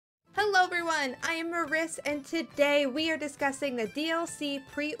Hello everyone, I am Maris and today we are discussing the DLC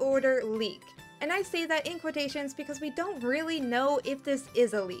pre-order leak. And I say that in quotations because we don't really know if this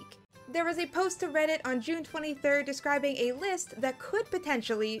is a leak. There was a post to Reddit on June 23rd describing a list that could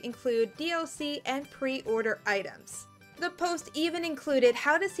potentially include DLC and pre-order items. The post even included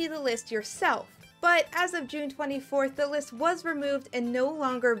how to see the list yourself, but as of June 24th the list was removed and no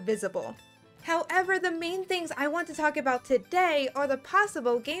longer visible. However, the main things I want to talk about today are the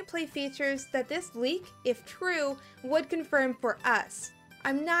possible gameplay features that this leak, if true, would confirm for us.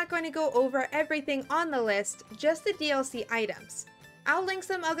 I'm not going to go over everything on the list, just the DLC items. I'll link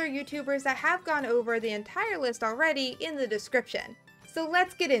some other YouTubers that have gone over the entire list already in the description. So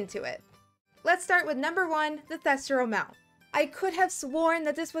let's get into it. Let's start with number 1, the Thestral mount. I could have sworn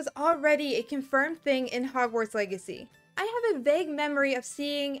that this was already a confirmed thing in Hogwarts Legacy. I have a vague memory of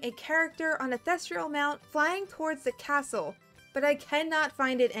seeing a character on a Thestral mount flying towards the castle, but I cannot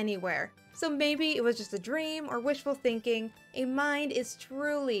find it anywhere. So maybe it was just a dream or wishful thinking. A mind is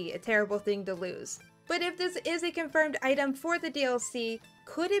truly a terrible thing to lose. But if this is a confirmed item for the DLC,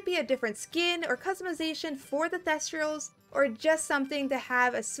 could it be a different skin or customization for the Thestrals, or just something to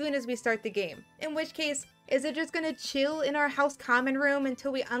have as soon as we start the game? In which case, is it just gonna chill in our house common room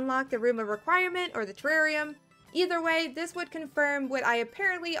until we unlock the Room of Requirement or the Terrarium? Either way, this would confirm what I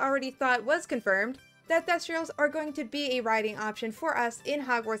apparently already thought was confirmed, that Thestrals are going to be a riding option for us in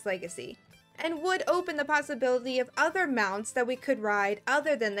Hogwarts Legacy, and would open the possibility of other mounts that we could ride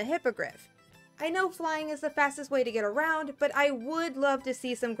other than the Hippogriff. I know flying is the fastest way to get around, but I would love to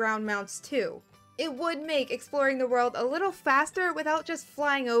see some ground mounts too. It would make exploring the world a little faster without just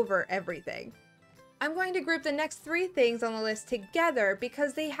flying over everything. I'm going to group the next 3 things on the list together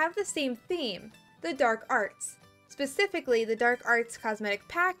because they have the same theme, the Dark Arts. Specifically, the Dark Arts Cosmetic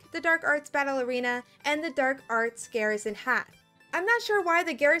Pack, the Dark Arts Battle Arena, and the Dark Arts Garrison Hat. I'm not sure why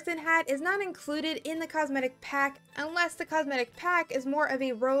the Garrison Hat is not included in the Cosmetic Pack unless the Cosmetic Pack is more of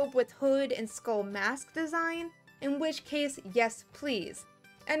a robe with hood and skull mask design, in which case, yes please,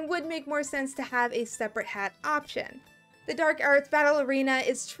 and would make more sense to have a separate hat option. The Dark Arts Battle Arena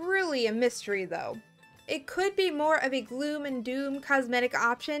is truly a mystery though. It could be more of a gloom and doom cosmetic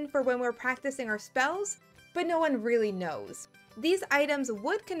option for when we're practicing our spells, but no one really knows. These items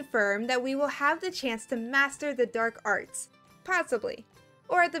would confirm that we will have the chance to master the dark arts, possibly,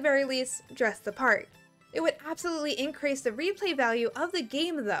 or at the very least, dress the part. It would absolutely increase the replay value of the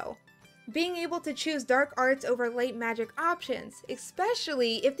game though. Being able to choose dark arts over light magic options,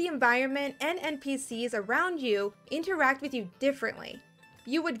 especially if the environment and NPCs around you interact with you differently.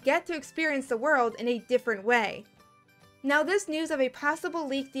 You would get to experience the world in a different way. Now this news of a possible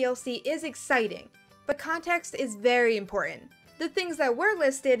leaked DLC is exciting, but context is very important. The things that were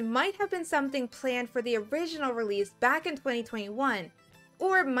listed might have been something planned for the original release back in 2021,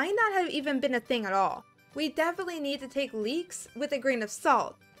 or might not have even been a thing at all. We definitely need to take leaks with a grain of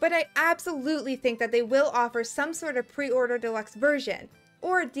salt, but I absolutely think that they will offer some sort of pre-order deluxe version,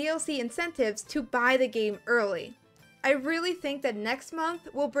 or DLC incentives to buy the game early. I really think that next month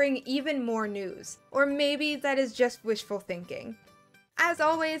will bring even more news, or maybe that is just wishful thinking. As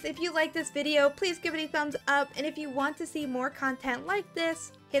always, if you like this video, please give it a thumbs up, and if you want to see more content like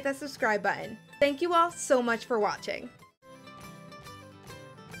this, hit that subscribe button. Thank you all so much for watching.